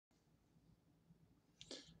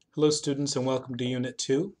Hello students and welcome to Unit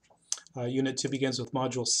 2. Unit 2 begins with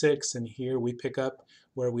Module 6 and here we pick up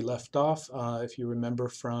where we left off. If you remember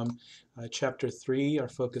from Chapter 3, our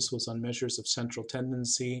focus was on measures of central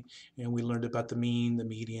tendency and we learned about the mean, the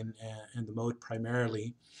median, and the mode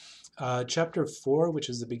primarily. Chapter 4, which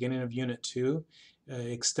is the beginning of Unit 2,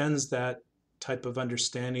 extends that type of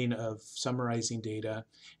understanding of summarizing data.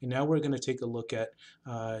 And now we're going to take a look at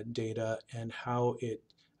data and how it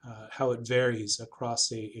varies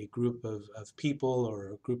across a group of people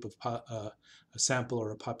or a group of a sample or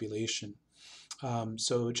a population.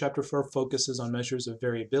 So chapter 4 focuses on measures of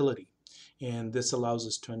variability, and this allows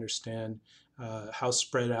us to understand how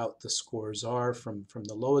spread out the scores are from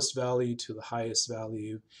the lowest value to the highest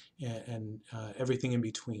value and everything in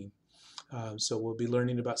between. So we'll be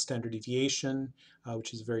learning about standard deviation,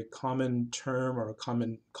 which is a very common term or a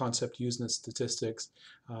common concept used in statistics.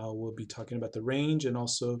 We'll be talking about the range and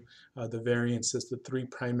also the variance as the three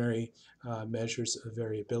primary measures of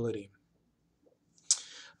variability.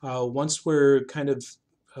 Once we're kind of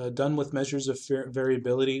done with measures of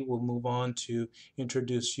variability, we'll move on to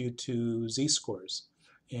introduce you to z-scores.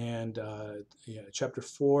 And yeah, Chapter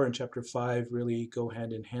 4 and Chapter 5 really go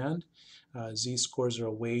hand in hand. Z-scores are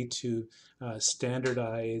a way to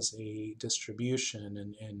standardize a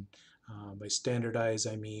distribution, and by standardize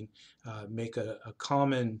I mean make a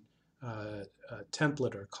common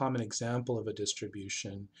template or common example of a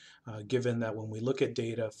distribution, given that when we look at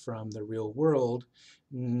data from the real world,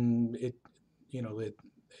 it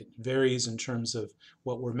it varies in terms of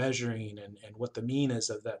what we're measuring and what the mean is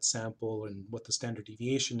of that sample and what the standard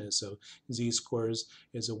deviation is. So z-scores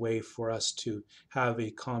is a way for us to have a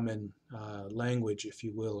common language, if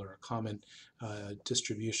you will, or a common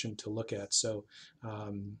distribution to look at. So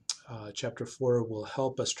Chapter 4 will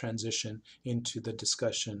help us transition into the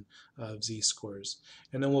discussion of z-scores.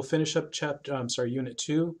 And then we'll finish up Unit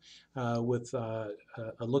 2 with a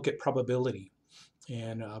look at probability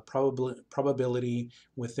and probability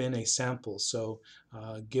within a sample. So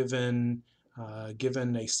given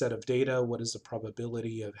a set of data, what is the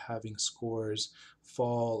probability of having scores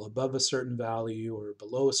fall above a certain value or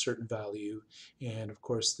below a certain value? And of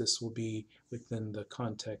course, this will be within the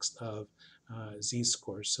context of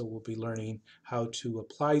z-scores. So we'll be learning how to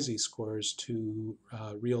apply z-scores to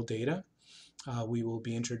real data. We will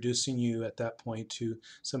be introducing you at that point to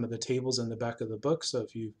some of the tables in the back of the book. So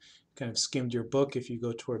if you kind of skimmed your book, if you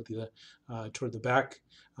go toward the back,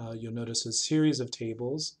 you'll notice a series of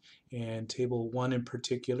tables, and table 1 in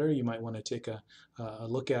particular, you might want to take a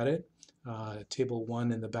look at it. Table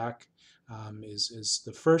 1 in the back is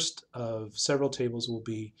the first of several tables we'll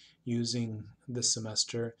be using this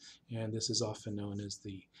semester, and this is often known as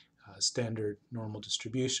the standard normal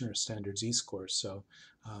distribution or standard z-score. So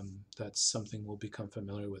that's something we'll become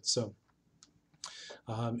familiar with. So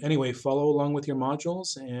anyway, follow along with your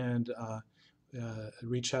modules and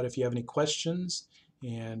reach out if you have any questions.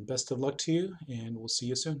 And best of luck to you, and we'll see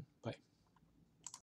you soon. Bye.